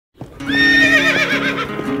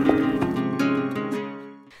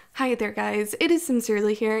Hi there guys, it is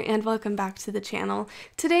Sincerely here and welcome back to the channel.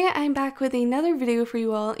 Today I'm back with another video for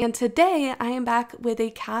you all, and today I am back with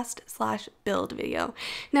a cast/build video.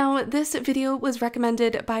 Now this video was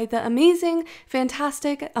recommended by the amazing,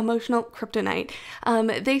 fantastic, emotional Kryptonite.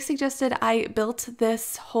 They suggested I built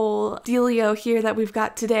this whole dealio here that we've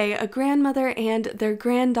got today, a grandmother and their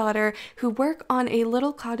granddaughter who work on a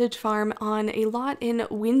little cottage farm on a lot in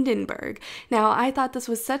Windenburg. Now I thought this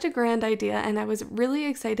was such a grand idea and I was really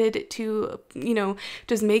excited to,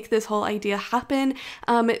 just make this whole idea happen.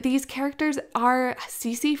 These characters are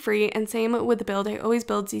CC free, and same with the build. I always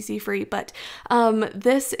build CC free, but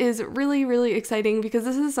this is really exciting because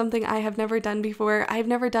this is something I have never done before. I've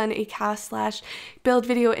never done a cast/build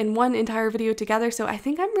video in one entire video together, so I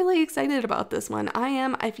think I'm really excited about this one. I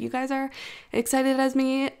am. If you guys are excited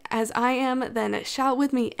as I am, then shout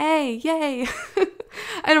with me, "Hey, yay!"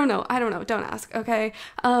 I don't know, don't ask, okay?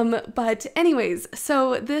 But anyways,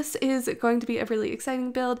 so this is going to be a really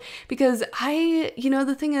exciting build because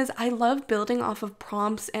the thing is, I love building off of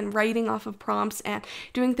prompts and writing off of prompts and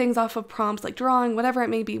doing things off of prompts, like drawing, whatever it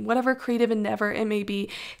may be, whatever creative endeavor it may be.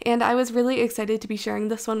 And I was really excited to be sharing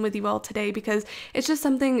this one with you all today because it's just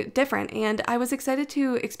something different. And I was excited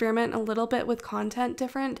to experiment a little bit with content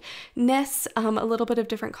differentness, a little bit of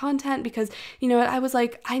different content because, I was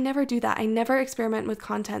like, I never do that. I never experiment with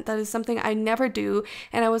content. That is something I never do.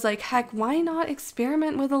 And I was like, heck, why not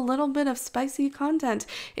experiment with a little bit of spicy content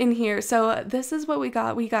in here? So this is what we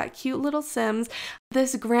got. We got cute little Sims.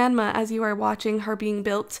 This grandma, as you are watching her being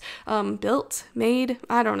made,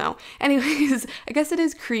 I don't know. Anyways, I guess it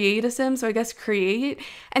is create a Sim, so I guess create.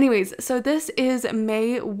 Anyways, so this is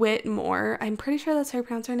May Whitmore. I'm pretty sure that's how you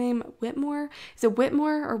pronounce her name. Whitmore? Is it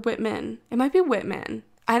Whitmore or Whitman? It might be Whitman.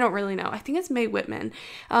 I don't really know. I think it's May Whitman.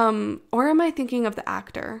 Or am I thinking of the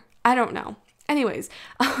actor? I don't know. Anyways,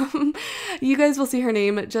 you guys will see her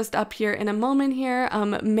name just up here in a moment here.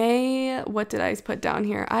 May, what did I put down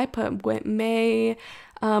here? I put May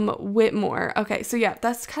Whitmore. Okay, so yeah,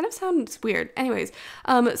 that's kind of sounds weird. Anyways,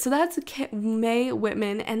 so that's May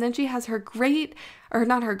Whitman, and then she has her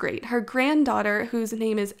granddaughter, whose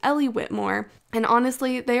name is Ellie Whitmore. And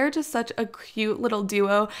honestly, they are just such a cute little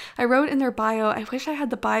duo. I wrote in their bio, I wish I had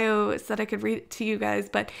the bio so that I could read it to you guys,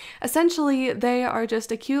 but essentially they are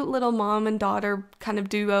just a cute little mom and daughter kind of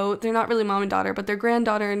duo. They're not really mom and daughter, but they're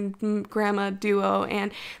granddaughter and grandma duo,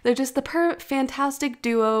 and they're just the fantastic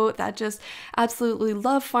duo that just absolutely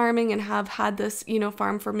love farming and have had this,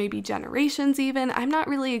 farm for maybe generations even. I'm not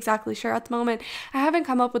really exactly sure at the moment. I haven't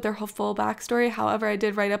come up with their whole full backstory. However, I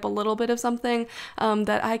did write up a little bit of something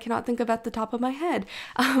that I cannot think of at the top of my head,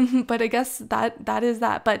 but I guess that is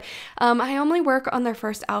that. But I only work on their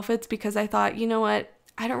first outfits because I thought, you know what,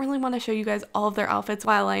 I don't really want to show you guys all of their outfits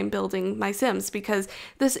while I'm building my Sims, because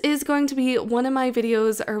this is going to be one of my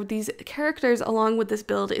videos, or these characters along with this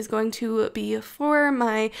build is going to be for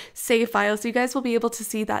my save file, so you guys will be able to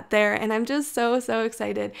see that there, and I'm just so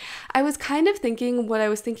excited. I was kind of thinking, what I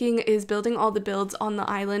was thinking is building all the builds on the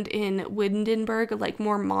island in Windenburg, like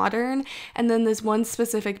more modern, and then this one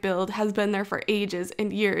specific build has been there for ages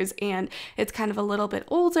and years, and it's kind of a little bit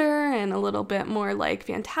older and a little bit more like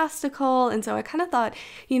fantastical, and so I kind of thought,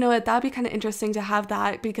 that'd be kind of interesting to have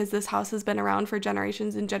that, because this house has been around for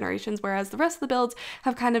generations and generations, whereas the rest of the builds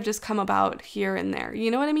have kind of just come about here and there.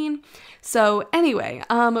 You know what I mean? So anyway,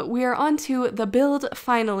 we are on to the build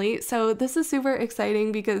finally. So this is super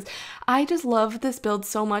exciting because I just love this build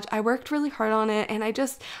so much. I worked really hard on it, and I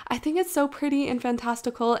think it's so pretty and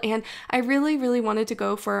fantastical, and I really wanted to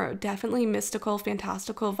go for definitely mystical,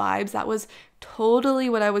 fantastical vibes. That was totally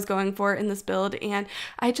what I was going for in this build, and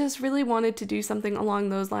I just really wanted to do something along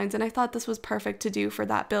those lines, and I thought this was perfect to do for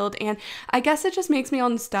that build. And I guess it just makes me all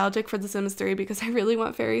nostalgic for The Sims 3 because I really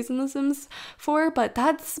want fairies in The Sims 4, but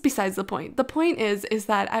that's besides the point. The point is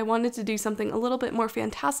that I wanted to do something a little bit more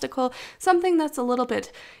fantastical, something that's a little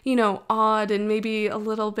bit, odd and maybe a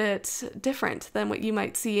little bit different than what you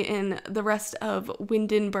might see in the rest of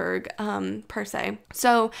Windenburg, per se.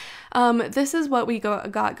 So this is what we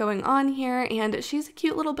got going on here, and she's a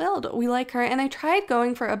cute little build. We like her, and I tried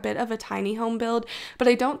going for a bit of a tiny home build, but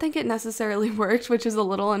I don't think it necessarily worked, which is a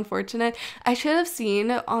little unfortunate. I should have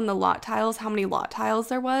seen on the lot tiles how many lot tiles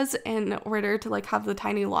there was in order to have the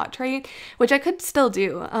tiny lot trait, which I could still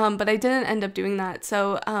do, but I didn't end up doing that.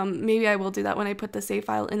 So maybe I will do that when I put the save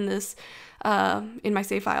file in this in my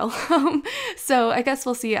save file. So I guess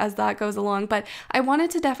we'll see as that goes along, but I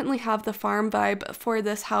wanted to definitely have the farm vibe for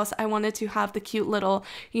this house. I wanted to have the cute little,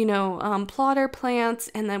 plotter plants,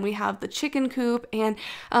 and then we have the chicken coop, and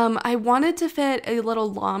I wanted to fit a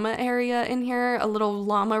little llama area in here, a little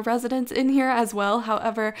llama residence in here as well.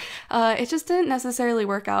 However, it just didn't necessarily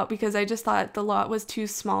work out because I just thought the lot was too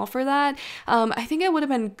small for that. I think it would have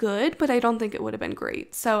been good, but I don't think it would have been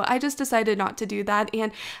great. So I just decided not to do that.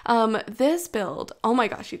 And this build, oh my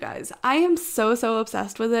gosh, you guys, I am so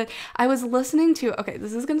obsessed with it. I was listening to, okay,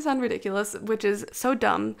 this is gonna sound ridiculous, which is so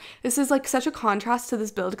dumb. This is like such a contrast to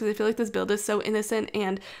this build because I feel like this build is so innocent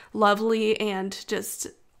and lovely and just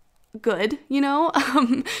good,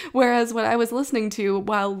 whereas what I was listening to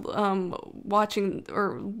while watching,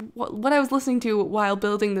 or what I was listening to while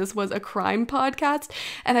building this was a crime podcast,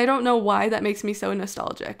 and I don't know why that makes me so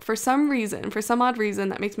nostalgic. For some odd reason,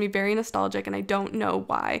 that makes me very nostalgic, and I don't know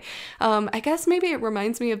why. I guess maybe it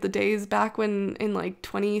reminds me of the days back when in like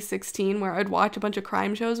 2016 where I'd watch a bunch of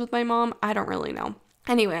crime shows with my mom. I don't really know.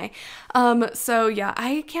 Anyway, so yeah,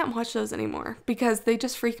 I can't watch those anymore because they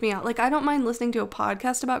just freak me out. Like, I don't mind listening to a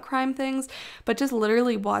podcast about crime things, but just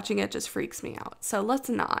literally watching it just freaks me out. So let's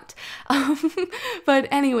not. But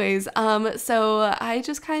anyways, so I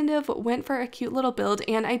just kind of went for a cute little build,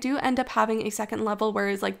 and I do end up having a second level where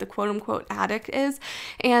is like the quote unquote attic is.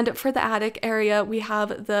 And for the attic area, we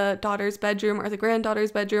have the daughter's bedroom, or the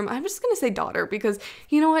granddaughter's bedroom. I'm just going to say daughter because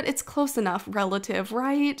you know what? It's close enough relative,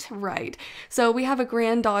 right? Right. So we have a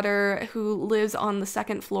granddaughter who lives on the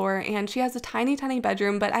second floor, and she has a tiny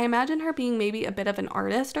bedroom, but I imagine her being maybe a bit of an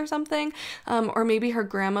artist or something, or maybe her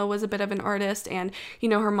grandma was a bit of an artist, and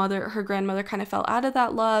her grandmother kind of fell out of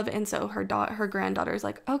that love, and so her granddaughter's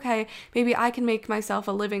like, okay, maybe I can make myself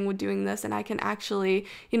a living with doing this, and I can actually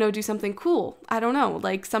do something cool. I don't know,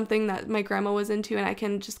 like something that my grandma was into, and I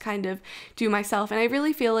can just kind of do myself. And I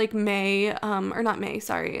really feel like Ellie,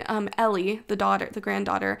 the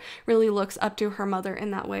granddaughter, really looks up to her mother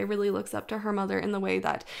in that way, really looks up to her mother in the way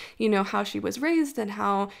that, how she was raised, and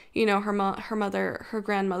how, her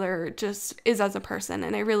grandmother just is as a person.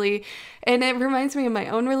 And it reminds me of my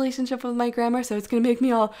own relationship with my grandma, so it's going to make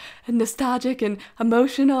me all nostalgic and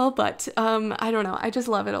emotional, but I don't know, I just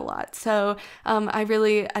love it a lot. So I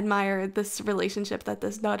really admire this relationship that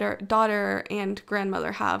this daughter and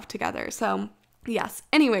grandmother have together. So yes.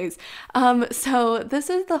 Anyways, so this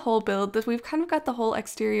is the whole build. We've kind of got the whole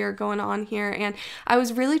exterior going on here, and I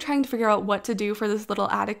was really trying to figure out what to do for this little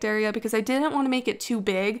attic area because I didn't want to make it too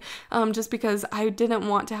big, just because I didn't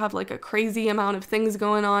want to have like a crazy amount of things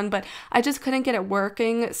going on, but I just couldn't get it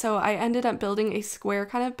working. So I ended up building a square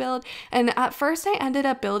kind of build, and at first I ended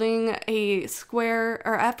up building like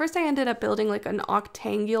an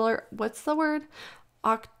octangular, what's the word?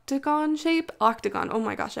 Octagon shape? Octagon. Oh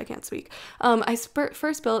my gosh, I can't speak. I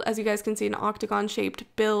first built, as you guys can see, an octagon shaped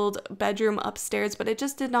bedroom upstairs, but it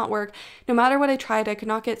just did not work. No matter what I tried, I could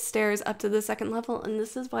not get stairs up to the second level, and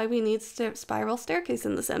this is why we need spiral staircase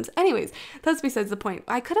in The Sims. Anyways, that's besides the point.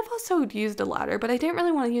 I could have also used a ladder, but I didn't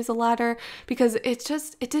really want to use a ladder because it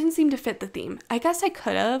didn't seem to fit the theme. I guess I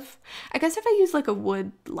could have. I guess if I used like a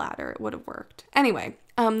wood ladder, it would have worked. Anyway,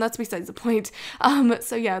 that's besides the point.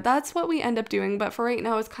 So yeah, that's what we end up doing. But for right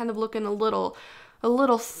now, it's kind of looking a little,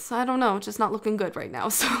 I don't know, just not looking good right now.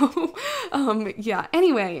 So, yeah,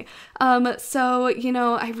 anyway, so,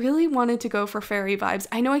 I really wanted to go for fairy vibes.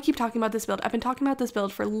 I know I keep talking about this build. I've been talking about this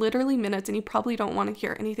build for literally minutes, and you probably don't want to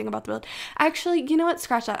hear anything about the build. Actually, you know what?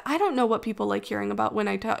 Scratch that. I don't know what people like hearing about when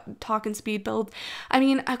I talk in speed build. I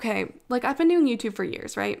mean, okay, like I've been doing YouTube for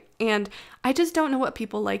years, right? And I just don't know what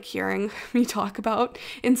people like hearing me talk about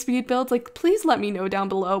in speed builds. Like, please let me know down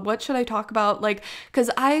below. What should I talk about? Like,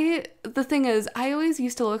 because the thing is, I always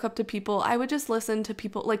used to look up to people. I would just listen to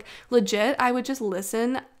people, like legit, I would just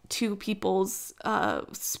listen to people's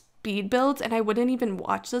speed builds, and I wouldn't even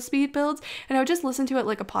watch the speed builds, and I would just listen to it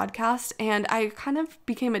like a podcast, and I kind of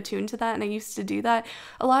became attuned to that, and I used to do that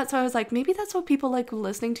a lot. So I was like, maybe that's what people like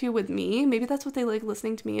listening to with me. Maybe that's what they like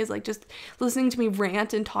listening to me, is like just listening to me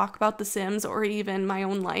rant and talk about The Sims or even my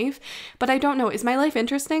own life. But I don't know, is my life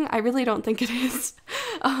interesting? I really don't think it is.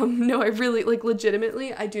 No, I really, like,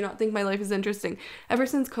 legitimately, I do not think my life is interesting. Ever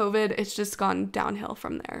since COVID, it's just gone downhill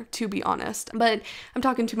from there, to be honest. But I'm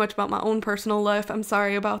talking too much about my own personal life. I'm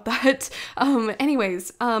sorry about that.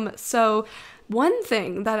 Anyways, so one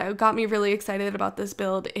thing that got me really excited about this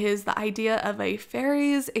build is the idea of a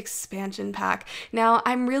fairies expansion pack. Now,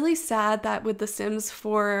 I'm really sad that with The Sims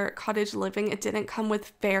 4 Cottage Living, it didn't come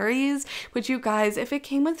with fairies, which you guys, if it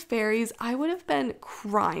came with fairies, I would have been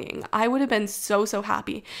crying. I would have been so, so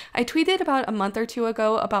happy. I tweeted about a month or two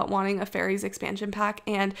ago about wanting a fairies expansion pack,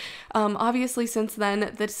 and obviously since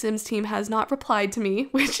then, the Sims team has not replied to me,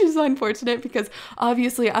 which is unfortunate because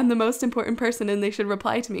obviously I'm the most important person and they should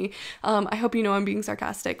reply to me. I hope you know I'm being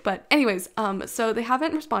sarcastic, but anyways, so they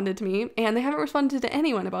haven't responded to me, and they haven't responded to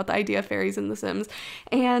anyone about the idea of fairies in The Sims,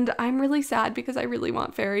 and I'm really sad because I really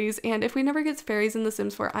want fairies, and if we never get fairies in The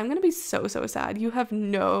Sims 4, I'm gonna be so, so sad. You have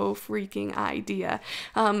no freaking idea.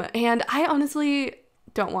 And I honestly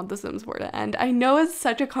don't want The Sims 4 to end. I know it's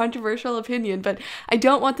such a controversial opinion, but I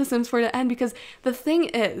don't want The Sims 4 to end because the thing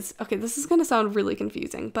is, okay, this is gonna sound really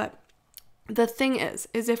confusing, but the thing is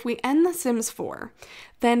if we end The Sims 4,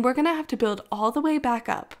 then we're gonna have to build all the way back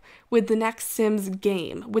up with the next Sims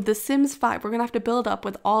game. With The Sims 5, we're gonna have to build up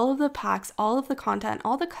with all of the packs, all of the content,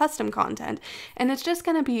 all the custom content, and it's just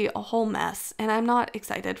gonna be a whole mess, and I'm not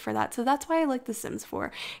excited for that. So that's why I like The Sims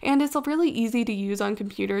 4. And it's really easy to use on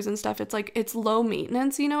computers and stuff. It's like, it's low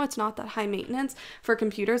maintenance, you know, it's not that high maintenance for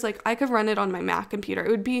computers. Like, I could run it on my Mac computer.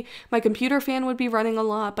 It would be, my computer fan would be running a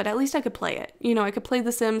lot, but at least I could play it. You know, I could play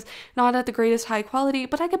The Sims, not at the greatest high quality,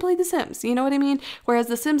 but I could play The Sims, you know what I mean? Whereas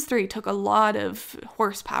The Sims 3 took a lot of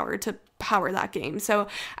horsepower to power that game. So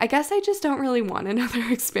I guess I just don't really want another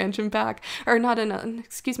expansion pack, or not another,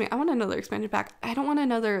 excuse me, I want another expansion pack. I don't want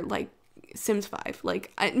another like Sims 5.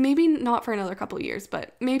 Like, maybe not for another couple years,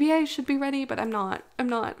 but maybe I should be ready, but I'm not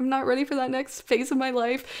ready for that next phase of my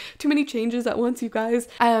life. Too many changes at once, you guys.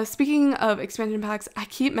 Speaking of expansion packs, I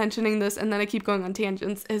keep mentioning this and then I keep going on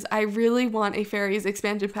tangents, is I really want a fairies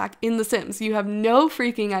expansion pack in The Sims. You have no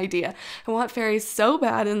freaking idea. I want fairies so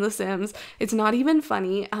bad in The Sims. It's not even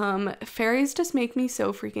funny. Fairies just make me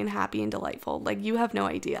so freaking happy and delightful. Like, you have no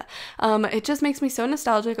idea. It just makes me so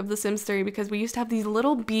nostalgic of The Sims 3 because we used to have these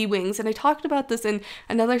little bee wings, and I talked about this in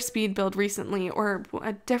another speed build recently, or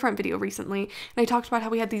a different video recently, and I talked about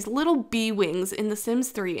how we had these little bee wings in The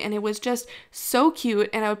Sims 3, and it was just so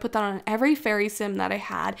cute, and I would put that on every fairy sim that I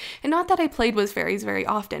had. And not that I played with fairies very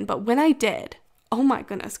often, but when I did, oh my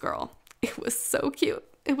goodness, girl, it was so cute.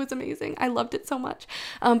 It was amazing. I loved it so much.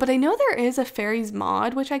 But I know there is a fairies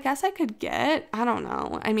mod, which I guess I could get. I don't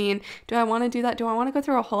know. I mean, do I want to do that? Do I want to go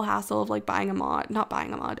through a whole hassle of like buying a mod? Not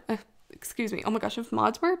buying a mod. Excuse me. Oh my gosh, if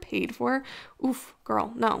mods were paid for, oof,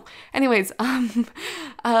 girl, no. Anyways, I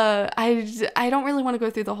don't really want to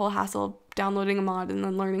go through the whole hassle of downloading a mod and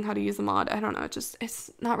then learning how to use the mod. I don't know.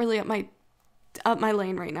 It's not really up my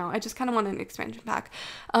lane right now. I just kind of want an expansion pack.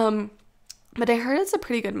 But I heard it's a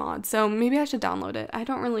pretty good mod, so maybe I should download it. I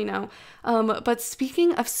don't really know. But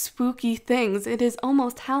speaking of spooky things, it is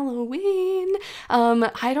almost Halloween.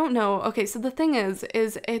 I don't know. Okay, so the thing is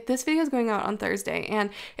this video is going out on Thursday, and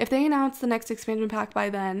if they announce the next expansion pack by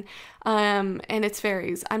then, and it's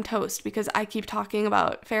fairies, I'm toast because I keep talking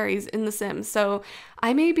about fairies in The Sims. So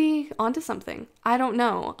I may be onto something. I don't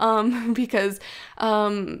know. Because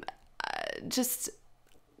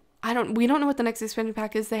we don't know what the next expansion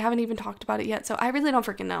pack is. They haven't even talked about it yet, so I really don't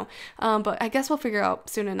freaking know. But I guess we'll figure out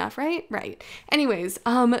soon enough, right? Right. Anyways,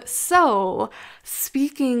 so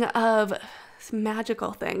speaking of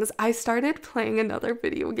magical things, I started playing another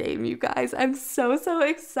video game, you guys. I'm so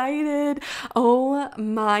excited. Oh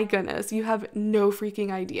my goodness, you have no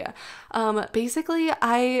freaking idea. Basically,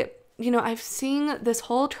 I've seen this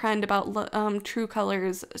whole trend about True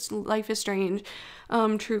Colors, Life is Strange,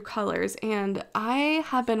 True Colors, and I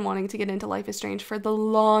have been wanting to get into Life is Strange for the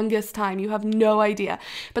longest time. You have no idea.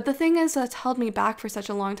 But the thing is that's held me back for such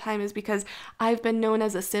a long time is because I've been known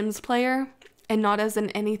as a Sims player and not as an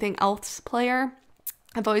anything else player.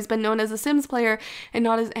 I've always been known as a Sims player and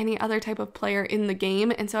not as any other type of player in the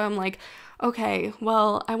game. And so I'm like, okay,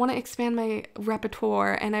 well, I want to expand my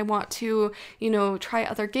repertoire and I want to, try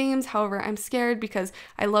other games. However, I'm scared because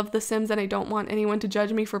I love The Sims and I don't want anyone to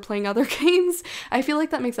judge me for playing other games. I feel like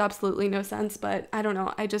that makes absolutely no sense, but I don't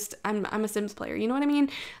know. I'm a Sims player. You know what I mean?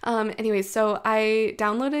 Anyways, so I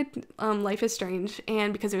downloaded Life is Strange,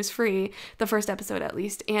 and because it was free, the first episode at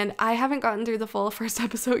least, and I haven't gotten through the full first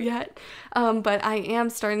episode yet, but I am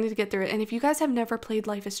starting to get through it. And if you guys have never played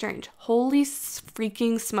Life is Strange, holy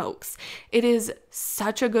freaking smokes. It is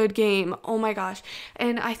such a good game. Oh my gosh.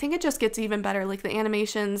 And I think it just gets even better. Like the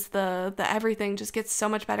animations, the everything just gets so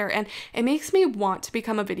much better. And it makes me want to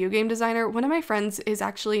become a video game designer. One of my friends is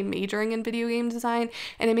actually majoring in video game design,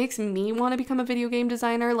 and it makes me want to become a video game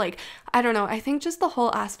designer. Like, I don't know. I think just the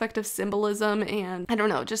whole aspect of symbolism and I don't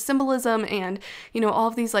know, just symbolism and, you know, all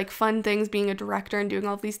of these like fun things, being a director and doing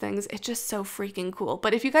all of these things, it's just so freaking cool.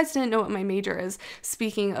 But if you guys didn't know what my major is,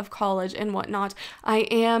 speaking of college and whatnot, I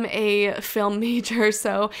am a film major.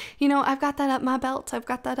 So, you know, I've got that up my belt. I've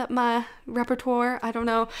got that up my repertoire. I don't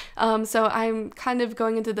know. So I'm kind of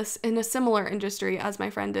going into this in a similar industry as my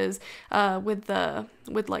friend is, with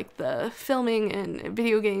like the filming and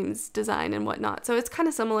video games design and whatnot. So it's kind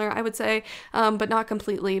of similar, I would say, but not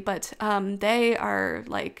completely. But they are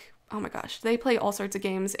like, oh my gosh, they play all sorts of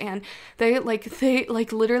games, and they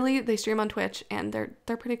literally they stream on Twitch, and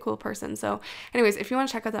they're pretty cool person. So anyways, if you want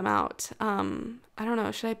to check them out, I don't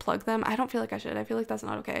know, should I plug them? I don't feel like I should. I feel like that's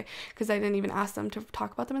not okay because I didn't even ask them to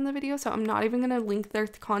talk about them in the video. So I'm not even going to link their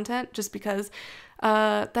content just because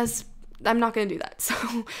I'm not going to do that. So,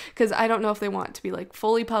 because I don't know if they want to be like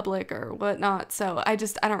fully public or whatnot. So I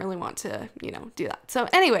don't really want to, you know, do that. So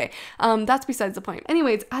anyway, that's besides the point.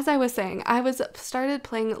 Anyways, as I was saying, I started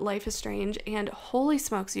playing Life is Strange, and holy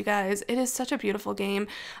smokes, you guys, it is such a beautiful game.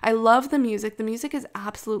 I love the music. The music is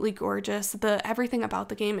absolutely gorgeous. Everything about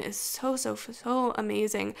the game is so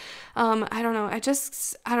amazing. I don't know. I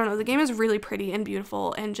don't know. The game is really pretty and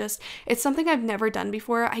beautiful, and just, it's something I've never done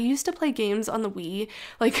before. I used to play games on the Wii,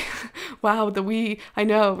 like, wow, the Wii, I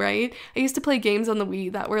know, right? I used to play games on the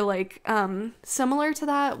Wii that were like similar to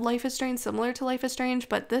that, similar to Life is Strange,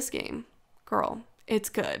 but this game, girl, it's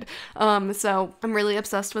good. So I'm really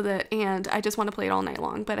obsessed with it, and I just want to play it all night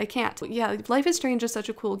long, but I can't. Yeah, Life is Strange is such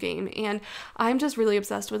a cool game, and I'm just really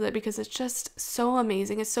obsessed with it because it's just so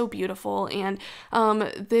amazing. It's so beautiful, and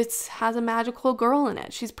this has a magical girl in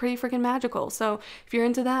it. She's pretty freaking magical. So if you're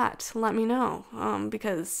into that, let me know,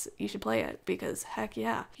 because you should play it, because heck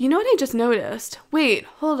yeah. You know what I just noticed? Wait,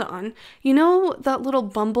 hold on. You know that little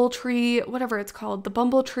bumble tree, whatever it's called, the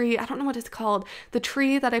bumble tree, I don't know what it's called, the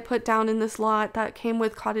tree that I put down in this lot that came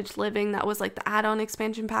with Cottage Living, that was like the add-on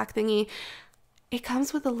expansion pack thingy. It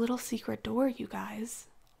comes with a little secret door, you guys.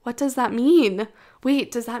 What does that mean?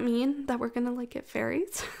 Wait, does that mean that we're gonna like get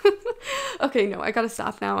fairies? Okay, no, I gotta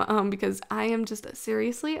stop now, because I am just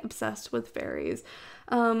seriously obsessed with fairies.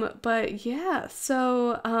 But yeah,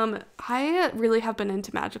 so I really have been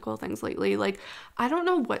into magical things lately. Like, I don't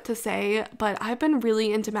know what to say, but I've been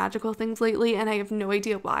really into magical things lately, and I have no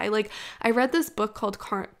idea why. Like, I read this book called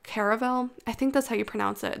Caravel. I think that's how you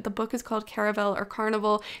pronounce it. The book is called Caravel or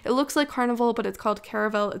Carnival. It looks like Carnival, but it's called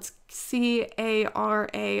Caravel. It's Caraval,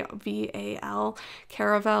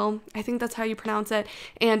 Caravel. I think that's how you pronounce it.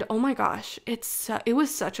 And oh my gosh, it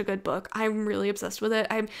was such a good book. I'm really obsessed with it.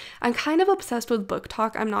 I'm kind of obsessed with book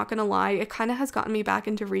talk. I'm not gonna lie. It kind of has gotten me back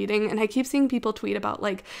into reading, and I keep seeing people tweet about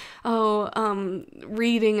like,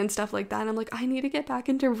 reading and stuff like that. And I'm like, I need to get back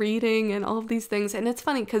into reading and all of these things. And it's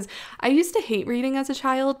funny because I used to hate reading as a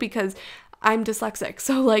child because I'm dyslexic.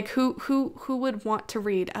 So like who would want to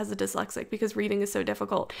read as a dyslexic, because reading is so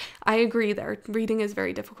difficult. I agree there. Reading is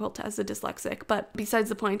very difficult as a dyslexic, but besides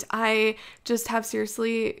the point, I just have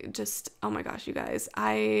seriously just, oh my gosh, you guys,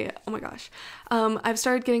 I've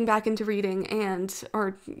started getting back into reading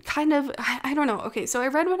or kind of, I don't know. Okay. So I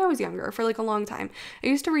read when I was younger for like a long time. I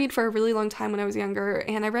used to read for a really long time when I was younger,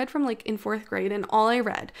 and I read from like in 4th grade, and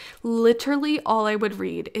literally all I would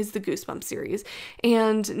read is the Goosebumps series.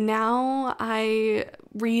 And now I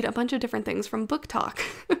read a bunch of different things from Book Talk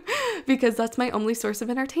because that's my only source of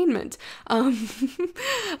entertainment.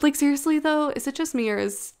 Like, seriously though, is it just me, or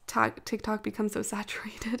is TikTok become so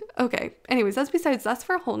saturated? Okay, anyways, that's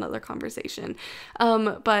for a whole nother conversation.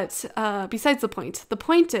 But besides the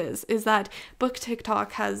point is that Book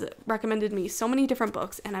TikTok has recommended me so many different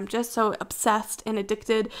books, and I'm just so obsessed and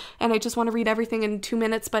addicted, and I just want to read everything in 2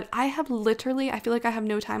 minutes, but I feel like I have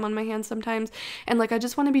no time on my hands sometimes, and like I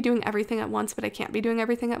just want to be doing everything at once, but I can't be doing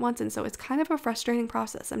everything at once, and so it's kind of a frustrating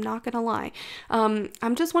process. I'm not gonna lie.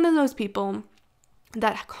 I'm just one of those people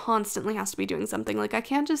that constantly has to be doing something. Like, I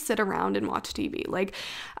can't just sit around and watch TV. Like,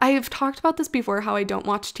 I've talked about this before, how I don't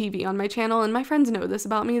watch TV on my channel, and my friends know this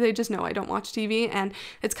about me. They just know I don't watch TV, and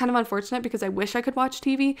it's kind of unfortunate because I wish I could watch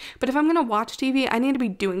TV, but if I'm gonna watch TV, I need to be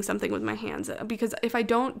doing something with my hands, because if I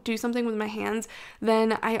don't do something with my hands,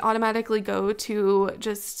 then I automatically go to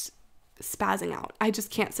just spazzing out. I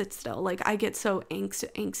just can't sit still. Like, I get so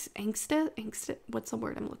angsted, what's the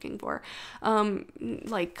word I'm looking for?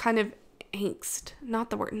 Like, kind of angst, not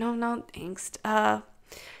the word, no, not angst,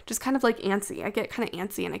 just kind of like antsy. I get kind of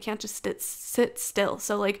antsy, and I can't just sit still.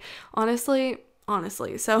 So like, honestly,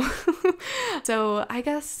 honestly. So so I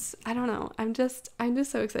guess, I don't know, I'm just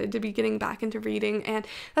so excited to be getting back into reading, and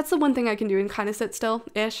that's the one thing I can do and kind of sit still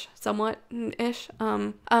ish, somewhat ish.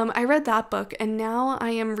 I read that book, and now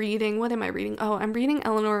I am reading, what am I reading? Oh, I'm reading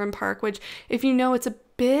Eleanor and Park, which, if you know, it's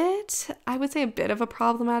I would say a bit of a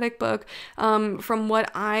problematic book. From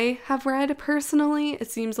what I have read personally,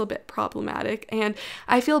 it seems a bit problematic, and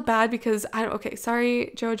I feel bad because okay,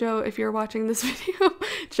 sorry Jojo, if you're watching this video.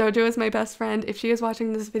 Jojo is my best friend. If she is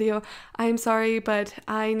watching this video, I'm sorry, but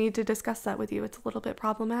I need to discuss that with you. It's a little bit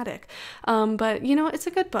problematic. But you know, it's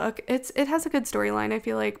a good book. It has a good storyline, I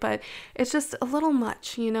feel like, but it's just a little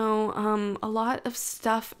much, you know. A lot of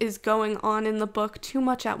stuff is going on in the book, too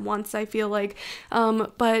much at once, I feel like.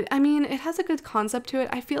 But I mean, it has a good concept to it.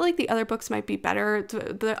 I feel like the other books might be better.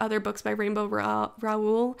 The other books by Rainbow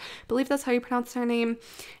Rowell, I believe that's how you pronounce her name.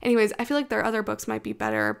 Anyways, I feel like their other books might be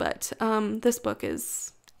better, but this book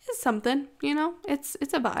is something, you know. It's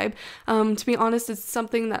a vibe. To be honest, it's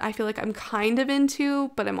something that I feel like I'm kind of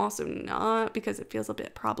into, but I'm also not, because it feels a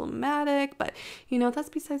bit problematic. But you know, that's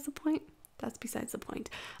besides the point.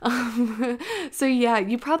 So yeah,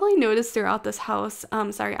 you probably noticed throughout this house,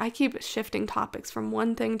 sorry, I keep shifting topics from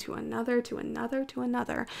one thing to another,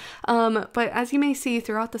 but as you may see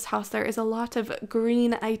throughout this house, there is a lot of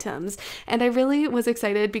green items, and I really was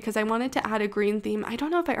excited because I wanted to add a green theme. I don't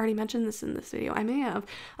know if I already mentioned this in this video, I may have,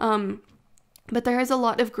 but there is a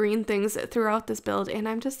lot of green things throughout this build, and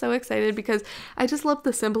I'm just so excited because I just love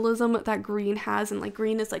the symbolism that green has, and like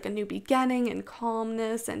green is like a new beginning and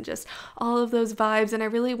calmness and just all of those vibes, and I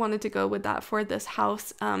really wanted to go with that for this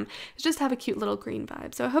house. Just have a cute little green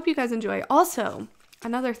vibe. So I hope you guys enjoy. Also,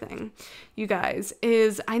 another thing, you guys,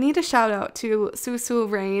 is I need to shout out to Susu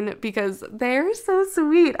Rain because they're so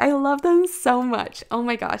sweet. I love them so much. Oh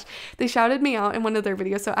my gosh. They shouted me out in one of their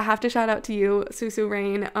videos, so I have to shout out to you, Susu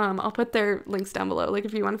Rain. I'll put their links down below, like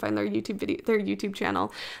if you want to find their YouTube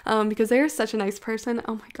channel, because they're such a nice person.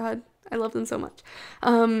 Oh my god. I love them so much.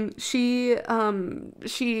 She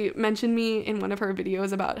mentioned me in one of her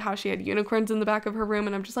videos about how she had unicorns in the back of her room,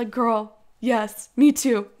 and I'm just like, girl, yes, me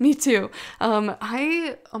too. Oh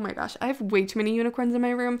my gosh, I have way too many unicorns in my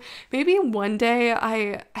room. Maybe one day,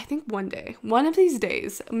 I think one day, one of these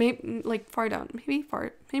days, maybe like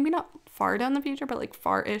maybe not far down the future, but like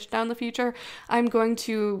far-ish down the future, I'm going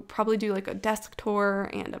to probably do like a desk tour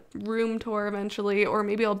and a room tour eventually, or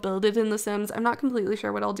maybe I'll build it in The Sims. I'm not completely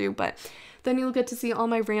sure what I'll do, but then you'll get to see all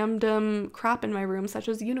my random crap in my room, such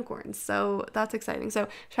as unicorns. So that's exciting. So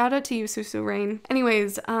shout out to you, Susu Rain.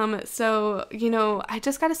 Anyways, so, you know, I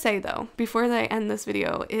just gotta say though, before I end this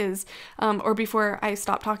video is, or before I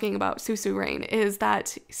stop talking about Susu Rain, is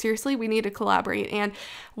that seriously, we need to collaborate. And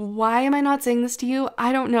why am I not saying this to you?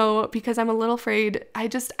 I don't know, because I'm a little afraid. I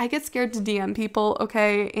get scared to DM people,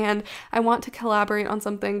 okay? And I want to collaborate on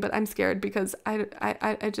something, but I'm scared because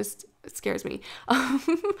it scares me.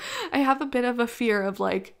 I have a bit of a fear of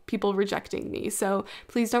like people rejecting me, so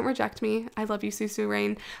please don't reject me. I love you, Susu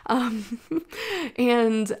Rain.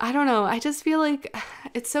 And I don't know, I just feel like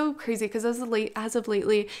it's so crazy because as of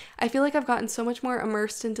lately, I feel like I've gotten so much more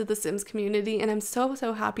immersed into the Sims community, and I'm so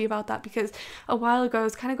happy about that, because a while ago I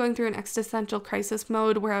was kind of going through an existential crisis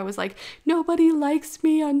mode where I was like, nobody likes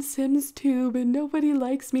me on SimsTube and nobody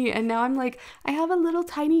likes me, and now I'm like, I have a little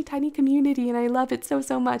tiny community and I love it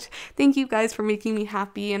so much. Thank you guys for making me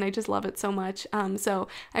happy, and I just love it so much. So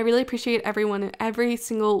I really appreciate every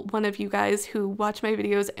single one of you guys who watch my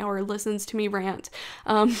videos or listens to me rant,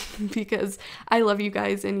 because I love you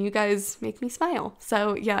guys and you guys make me smile.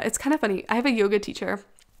 So yeah, it's kind of funny. I have a yoga teacher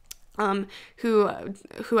a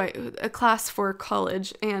class for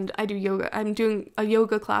college, and I do yoga. I'm doing a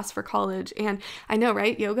yoga class for college, and I know,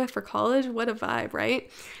 right? Yoga for college, what a vibe, right?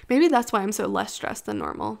 Maybe that's why I'm so less stressed than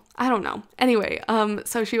normal. I don't know. Anyway,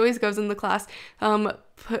 so she always goes in the class,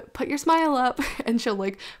 put your smile up, and she'll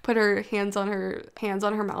like put her hands on her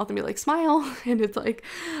mouth and be like, smile. And it's like,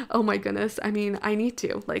 oh my goodness, I mean, I need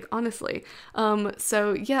to, like, honestly.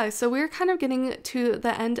 So yeah, so we're kind of getting to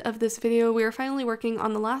the end of this video. We're finally working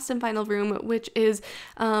on the last and final room, which is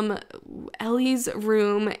Ellie's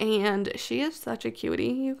room, and she is such a cutie,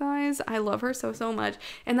 you guys. I love her so much.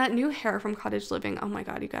 And that new hair from Cottage Living, oh my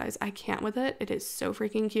god, you guys, I can't with it. It is so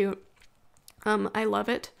freaking cute. I love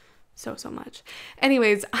it so much.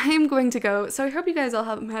 Anyways, I'm going to go. So I hope you guys all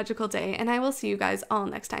have a magical day, and I will see you guys all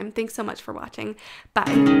next time. Thanks so much for watching.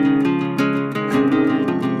 Bye.